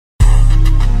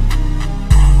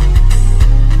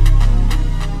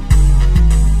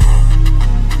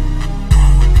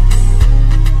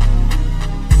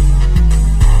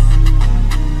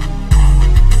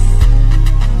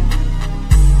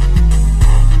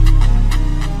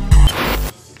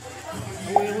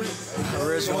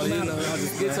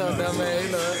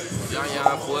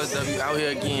What's up? You out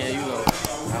here again, you know.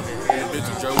 Out here. Yeah, bitch,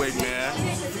 with your weight, man.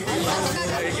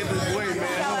 Hey, get this weight,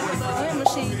 man.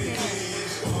 Machine.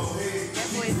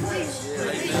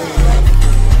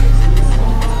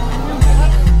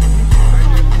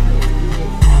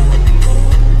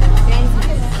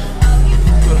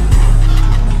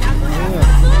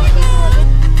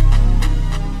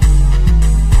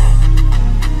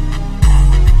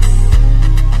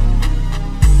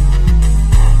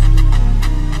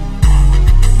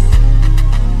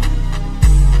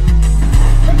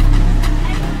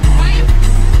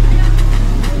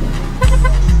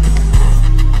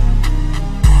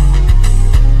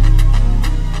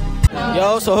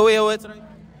 Yo, so who we here with today?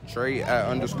 Trey at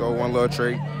 _one little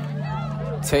Trey.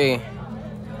 T.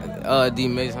 D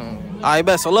Mason. Alright,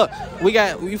 bet. So look, we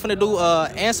finna do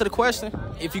answer the question.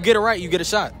 If you get it right, you get a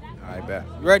shot. Alright, bet.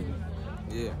 You ready?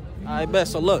 Yeah. Alright, bet.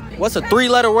 So look, what's a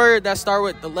 3-letter word that start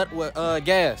with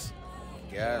gas?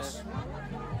 Gas.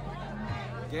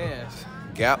 Gas.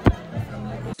 Gap.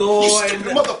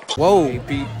 Whoa. Hey,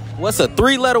 Pete. What's a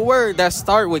 3-letter word that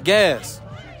start with gas?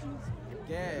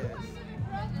 Gas.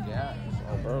 Gas.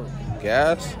 Oh, bro.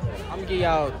 Gas. I'm gonna give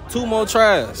y'all 2 more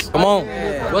tries. Come on.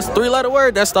 What's a 3-letter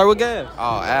word that start with gas?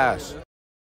 Oh, ass.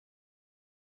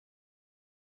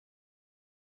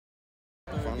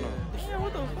 What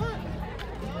the fuck?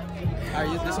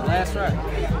 Alright, this is the last try.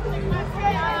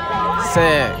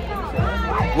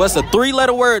 Sad. What's a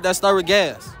 3-letter word that start with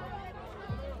gas?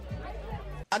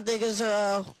 I think it's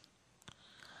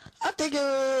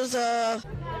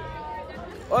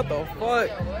What the fuck?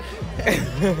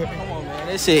 Come on, man.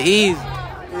 This shit easy.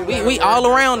 We all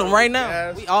around them right now.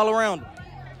 Gas. We all around them.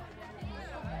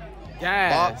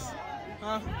 Gas.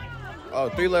 Huh? Oh,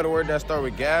 3-letter word that start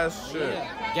with gas? Shit.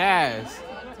 Yeah. Gas.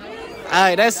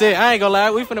 Alright, that's it. I ain't gonna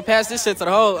lie. We finna pass this shit to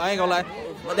the whole. I ain't gonna lie.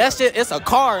 But that shit, it's a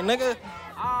car, nigga.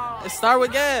 It start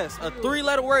with gas. A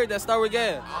 3-letter word that start with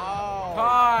gas. Oh.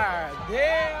 Car.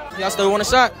 Damn. Y'all still want a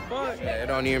shot? Yeah, it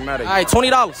don't even matter. Alright,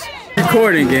 $20.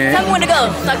 Recording, gang. Tell me when to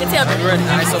go so I can tell me. Ready?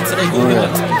 Alright, so today who we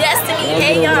with? Destiny,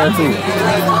 hey y'all.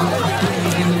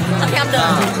 Okay, I'm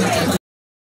done.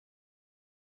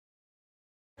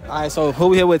 Alright, so who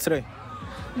we here with today?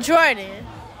 Jordan.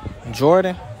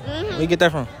 Jordan? Where you get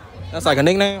that from? That's like a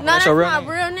nickname? No, That's that's your real my name?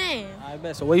 real name. Alright,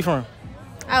 bet. So where you from?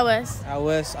 I was. Out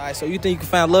west. Alright, so you think you can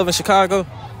find love in Chicago?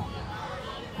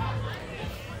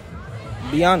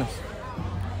 Be honest.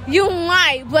 You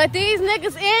might, but these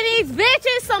niggas and these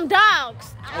bitches some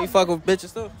dogs. Are you fuck with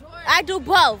bitches too? I do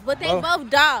both, but they Both? both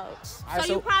dogs. Alright, So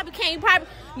so- you probably can't.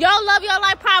 Y'all love your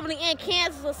life probably in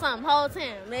Kansas or something whole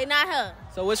time. They not her.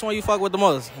 So which one you fuck with the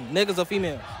most? Niggas or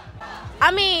females?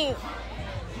 I mean,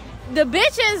 the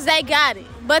bitches they got it,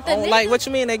 but the On, niggas, like, what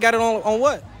you mean? They got it on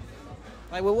what?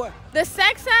 Like, with what? the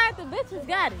sex side, the bitches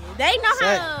got it. They know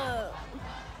Sex. how to.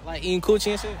 Like, eating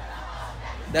coochie and shit?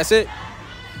 That's it?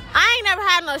 I ain't never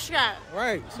had no shot,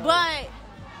 Right. So, but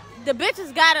the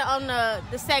bitches got it on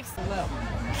the sex.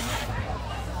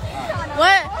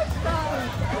 What?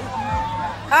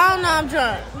 I don't know. I'm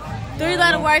drunk.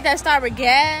 3-letter word that start with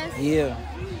gas. yeah.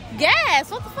 Gas.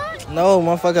 What the fuck? No,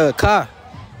 motherfucker, a car.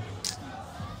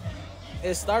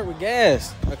 It start with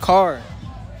gas. A car.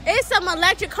 It's some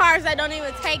electric cars that don't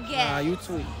even take Nah, gas. you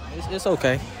tweet. It's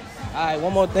okay. All right,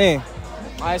 one more thing.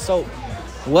 All right, so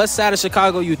what side of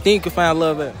Chicago you think you find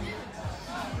love at?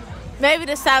 Maybe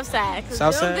the south side. 'Cause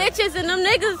South them side? bitches and them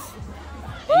niggas.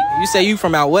 You say you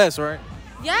from out west, right?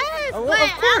 Yes, Oh, but of I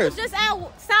course. was just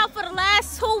out south for the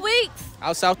last 2 weeks.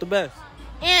 Out south the best.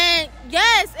 And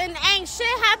yes, and ain't shit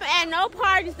happen at no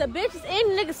parties. The bitches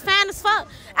and niggas fine as fuck.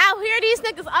 Out here, these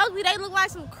niggas ugly. They look like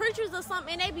some creatures or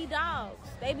something, and they be dogs.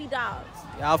 They be dogs.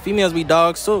 Y'all females be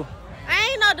dogs too. I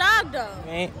ain't no dog though.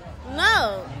 Ain't.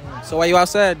 No. So why you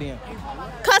outside then?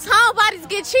 Cause homebodies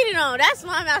get cheated on. That's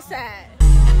why I'm outside.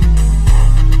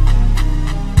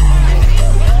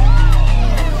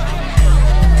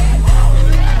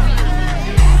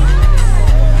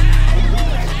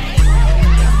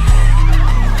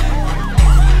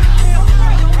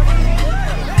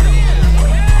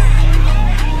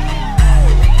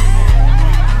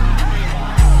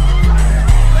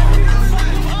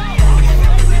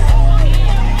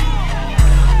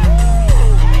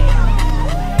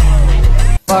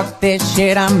 Fuck this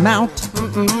shit, I'm out.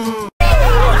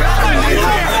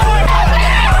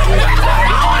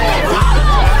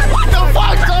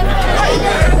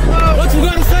 What you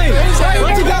gotta say?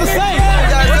 What you gotta say?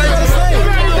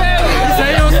 Say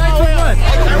your name for what?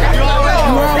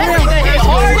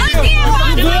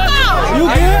 You good?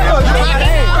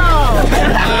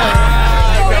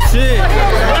 Shit.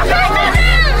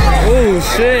 Oh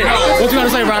shit. What you gotta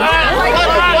say, brother?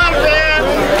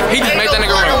 He just made that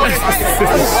nigga run.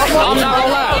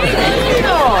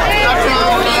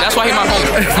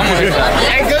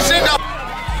 Hey, good shit though.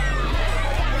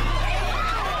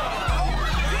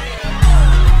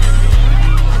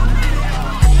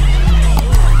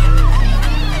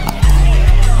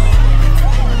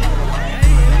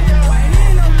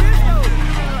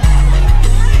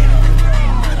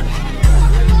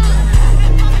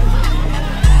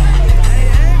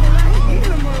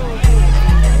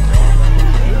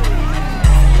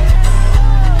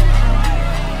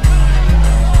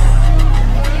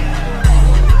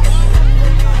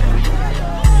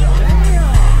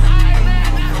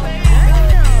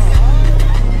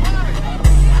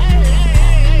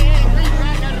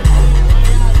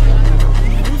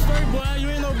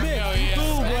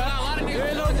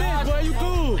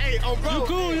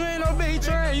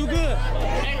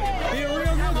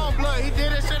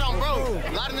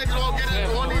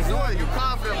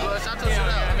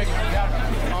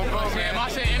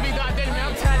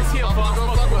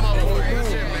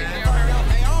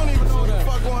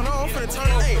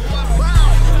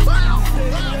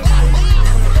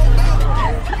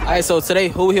 Alright, so today,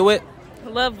 who we here with?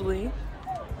 Lovely.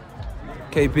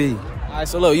 KP. Alright,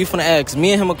 so look, you finna ask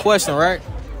me and him a question, right?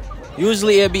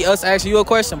 Usually it'd be us asking you a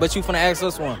question, but you finna ask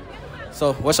us one.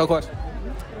 So, what's your question?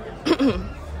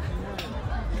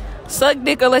 Suck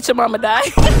dick or let your mama die.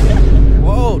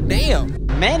 Whoa, damn.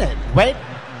 Minute. Wait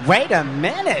a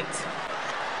minute.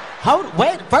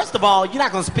 Wait, first of all, you're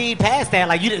not gonna speed past that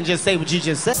like you didn't just say what you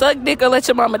just said. Suck dick or let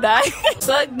your mama die.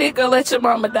 Suck dick or let your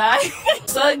mama die.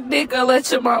 Suck dick or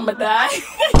let your mama die.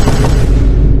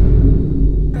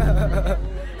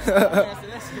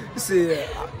 See,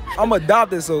 I'm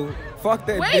adopted, so fuck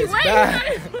that bitch.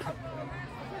 Bye.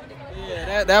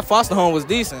 Yeah, that foster home was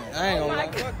decent. I ain't gonna lie.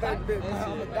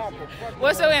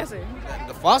 What's your answer?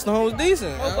 The foster home was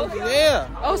decent. Yeah.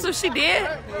 Oh, so she did?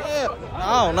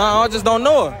 Yeah. No, I just don't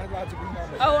know her.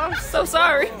 Oh, I'm so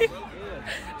sorry.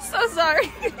 So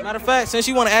sorry. Matter of fact, since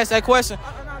you want to ask that question.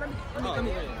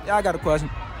 Yeah, I got a question.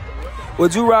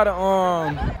 Would you rather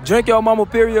drink your mama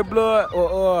period blood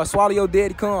or swallow your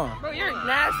daddy cum? Bro, you're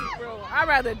nasty, bro. I'd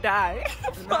rather die.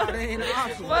 That ain't an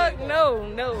option. Fuck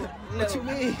no. What you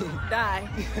mean? Die.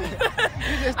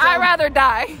 I'd rather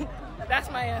die. That's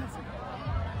my answer.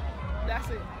 That's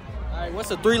it. All right,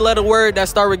 what's a 3-letter word that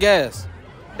start with gas?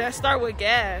 That start with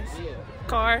gas. Yeah.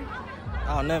 Car.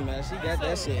 Oh, no, man. She got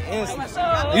that shit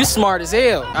instant. You smart as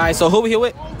hell. All right, so who we here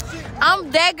with?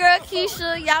 I'm that girl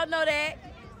Keisha. Y'all know that.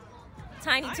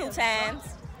 Tiny 2 times.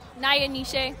 Naya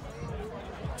Nisha.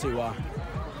 T.Y.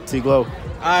 T-Glow. All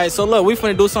right, so look, we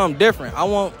finna do something different. I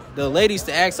want the ladies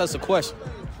to ask us a question.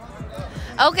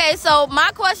 Okay, so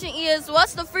my question is,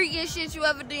 what's the freakiest shit you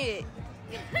ever did?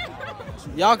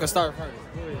 Y'all can start first.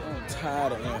 I'm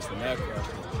tired of answering that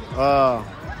question. I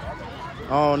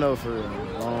don't know for real.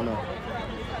 I don't know.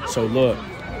 So look,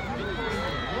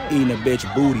 eating a bitch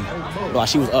booty while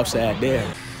she was upside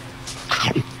down.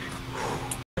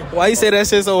 Why you say that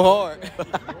shit so hard?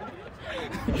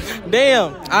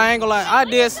 Damn, I ain't gonna lie.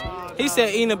 He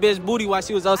said eating a bitch booty while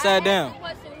she was upside down.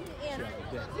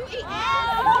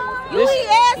 You eat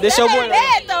ass. This That your ain't boy,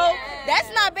 bad though. That's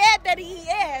not bad that he eat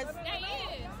ass.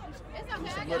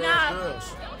 Nah.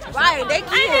 Right, they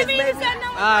kids, baby.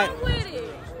 Alright.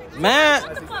 Man,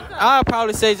 I'd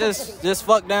probably say just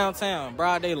fuck downtown,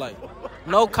 broad daylight.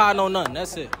 No car, no nothing.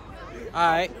 That's it.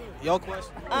 Alright, your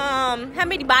question? How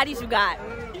many bodies you got?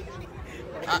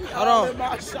 Hold on.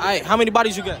 Alright, how many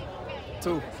bodies you got?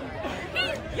 2.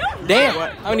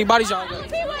 Damn. How many bodies y'all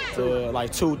got?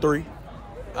 Like 2, 3.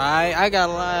 Alright, I got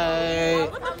like...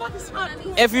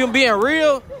 If you being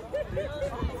real...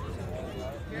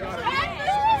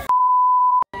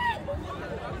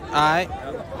 Alright.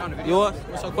 Yours?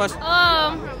 What's your question?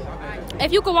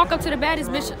 If you could walk up to the baddest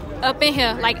bitch up in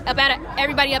here, like about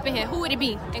everybody up in here, who would it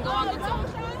be? And go on to them.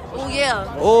 Oh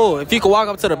yeah. Oh, if you could walk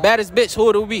up to the baddest bitch, who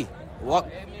would it be? Walk.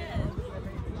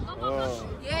 Yeah,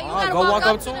 you gotta go walk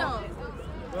up to them.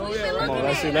 Come on,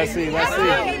 let's see. No,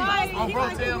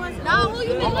 who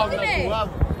you been looking at?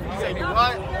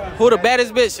 Who the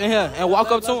baddest bitch in here? And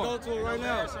walk up to him.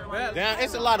 Damn,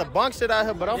 it's a lot of bunk shit out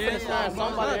here, but I'm finna find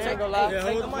somebody. Ain't gonna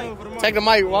lie. Take the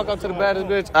mic, walk up to the baddest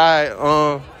bitch. Alright,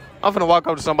 I'm finna walk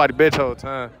up to somebody bitch whole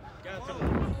time.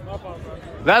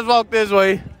 Let's walk this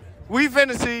way. We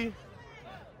finna see.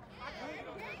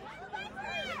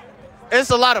 It's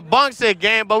a lot of bunk shit,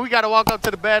 gang, but we gotta walk up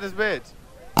to the baddest bitch.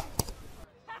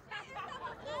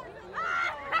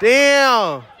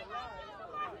 Damn.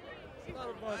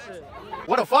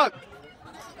 What the fuck?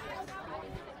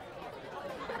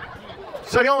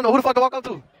 So you don't know who the fuck to walk up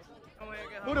to?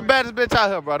 Who the baddest bitch out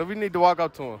here, brother? We need to walk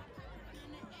up to him.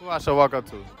 Who I should walk up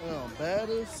to?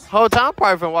 Baddest. Whole time I'm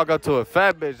probably finna walk up to a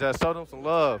fat bitch that showed them some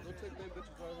love.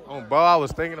 Oh, bro, I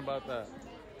was thinking about that.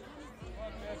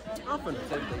 I'm finna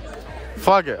take it.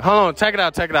 Fuck it. Hold on. Check it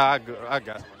out. I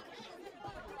got it.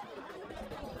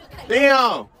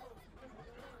 Damn.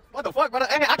 What the fuck, brother?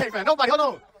 Hey, I can't find nobody. Hold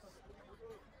on.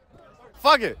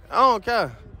 Fuck it. I don't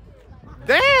care.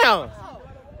 Damn.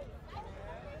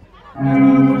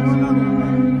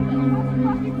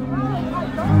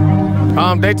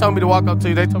 They told me to walk up to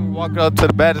you. They told me to walk up to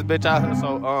the baddest bitch out here.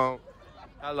 So,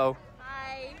 hello.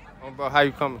 Hi. Bro, how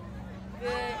you coming? Good.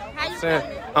 How you coming?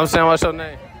 I'm saying, what's your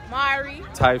name? Mari.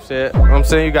 Type shit. I'm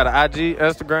saying you got an IG,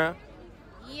 Instagram.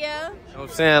 Yeah. I'm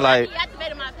saying like. You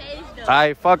activated my page though.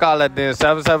 Alright, fuck all that then.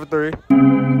 773. Oh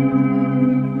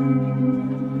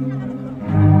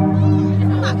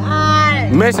my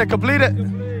God. Mission completed.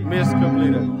 Mission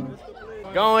completed.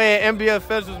 Go ahead, NBA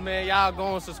officials, man. Y'all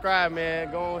go and subscribe, man.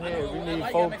 Go ahead. We need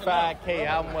 45K.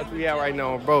 How much we at right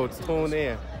now, bro? Tune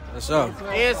in. What's up?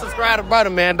 And subscribe to brother,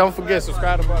 man. Don't forget,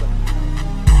 subscribe to brother.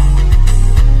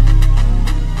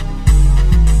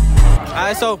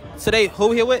 Alright, so today, who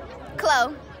we here with?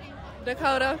 Chloe.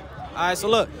 Dakota. Alright, so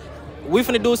look, we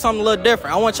finna do something a little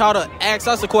different. I want y'all to ask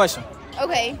us a question.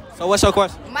 Okay. So what's your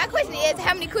question? My question is,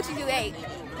 how many coochies you ate?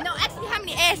 No, actually, how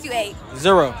many ass you ate?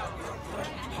 0.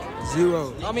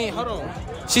 0. I mean, hold on.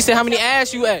 She said how many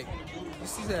ass you ate?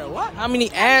 She said what? How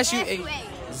many ass you ate?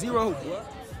 0. All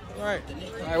right. All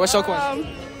right, what's your question?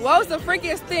 What was the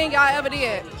freakiest thing y'all ever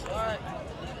did?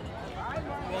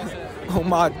 Oh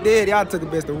my dad, y'all took the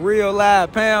best of real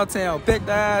live, Pound Town, picked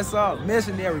the ass up,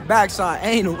 missionary, back shot,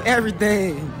 anal,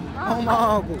 everything. Oh my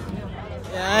uncle.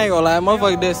 Yeah, I ain't gonna lie,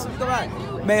 motherfucker this.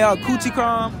 Made her coochie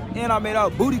cum, and I made her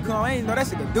booty cum. I ain't know that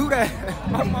shit could do that.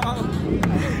 Oh my uncle.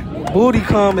 Booty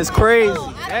cum is crazy.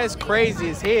 That's crazy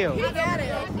as hell.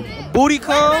 Booty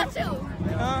cum?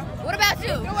 What about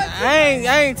you?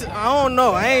 I don't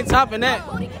know. I ain't topping that.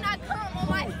 Booty cannot come on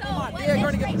my soul.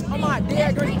 Oh my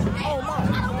dead granny. Oh my.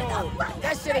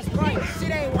 That shit is white. Shit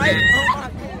ain't white. Oh my.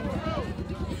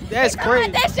 That's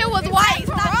crazy. That shit was white.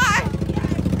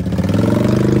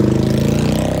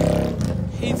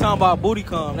 He talking about booty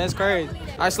cum. That's crazy. All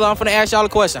right, Slow, I'm finna ask y'all a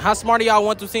question. How smart are y'all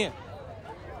 1 through 10?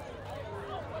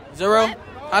 0?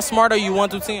 How smart are you 1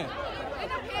 through 10?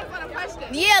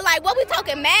 Yeah, like what we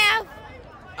talking math?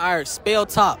 All right, spell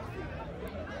top.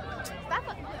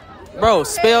 Bro,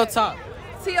 spell top.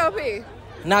 T.O.P.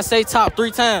 Now say top 3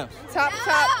 times. Top.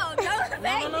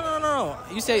 No.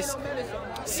 You say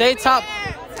top.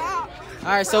 All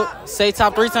right, so say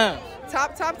top 3 times.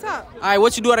 Top. All right,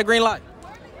 what you do at a green light?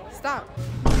 Stop.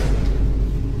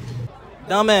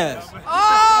 Dumbass.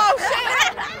 Oh,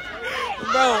 shit.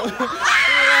 Bro.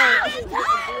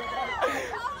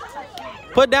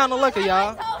 Put down the liquor,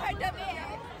 y'all. All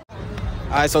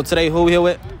right, so today, who we here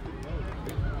with?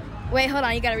 Wait, hold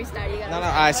on. You gotta restart. No. All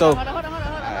right, so. Hold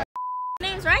on.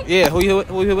 Names, right? Yeah, who you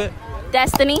here with?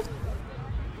 Destiny.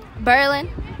 Berlin.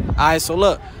 All right, so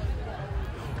look.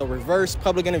 A reverse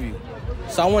public interview.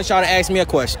 So I want y'all to ask me a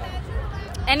question.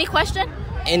 Any question?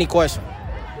 Any question.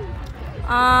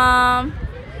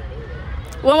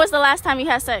 When was the last time you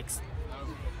had sex?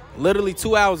 Literally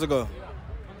 2 hours ago.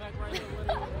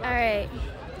 All right.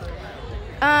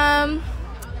 2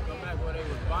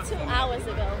 hours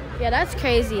ago. Yeah, that's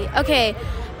crazy. Okay,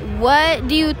 what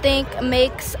do you think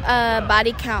makes a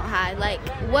body count high? Like,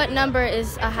 what number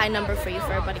is a high number for you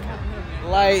for a body count?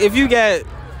 Like, if you got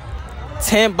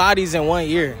 10 bodies in 1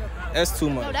 year, that's too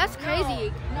much. No, that's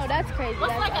crazy.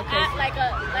 What's like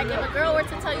if a girl were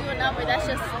to tell you a number, that's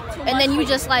just too much. And then you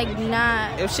just like,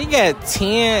 nah. If she got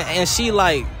 10 and she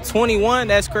like 21,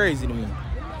 that's crazy to me.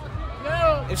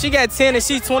 No. If she got 10 and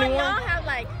she 21, Y'all have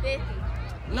like 50.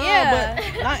 no, Yeah.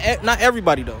 but not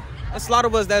everybody though. There's a lot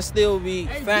of us that still be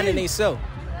finding themselves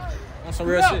on some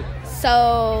real shit.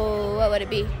 So what would it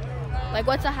be? Like,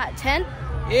 what's a hot 10?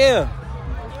 Yeah,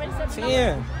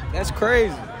 10. That's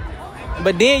crazy.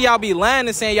 But then y'all be lying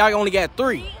and saying y'all only got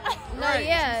 3. No,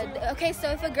 yeah. Okay, so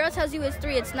if a girl tells you it's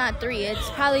 3, it's not 3. It's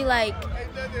probably like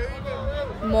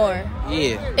more.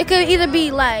 Yeah. It could either be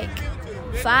like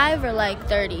 5 or like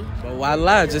 30. But why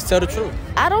lie? Just tell the truth.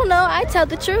 I don't know. I tell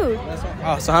the truth.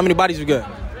 Oh, so how many bodies you got?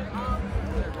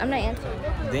 I'm not answering.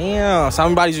 Damn. So how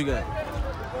many bodies you got?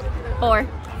 4.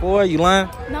 4? You lying?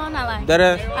 No, I'm not lying. Dead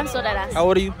ass? I'm still dead ass. How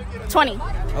old are you? 20.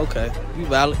 Okay. You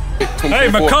valid. Hey,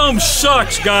 Macomb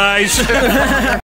sucks, guys.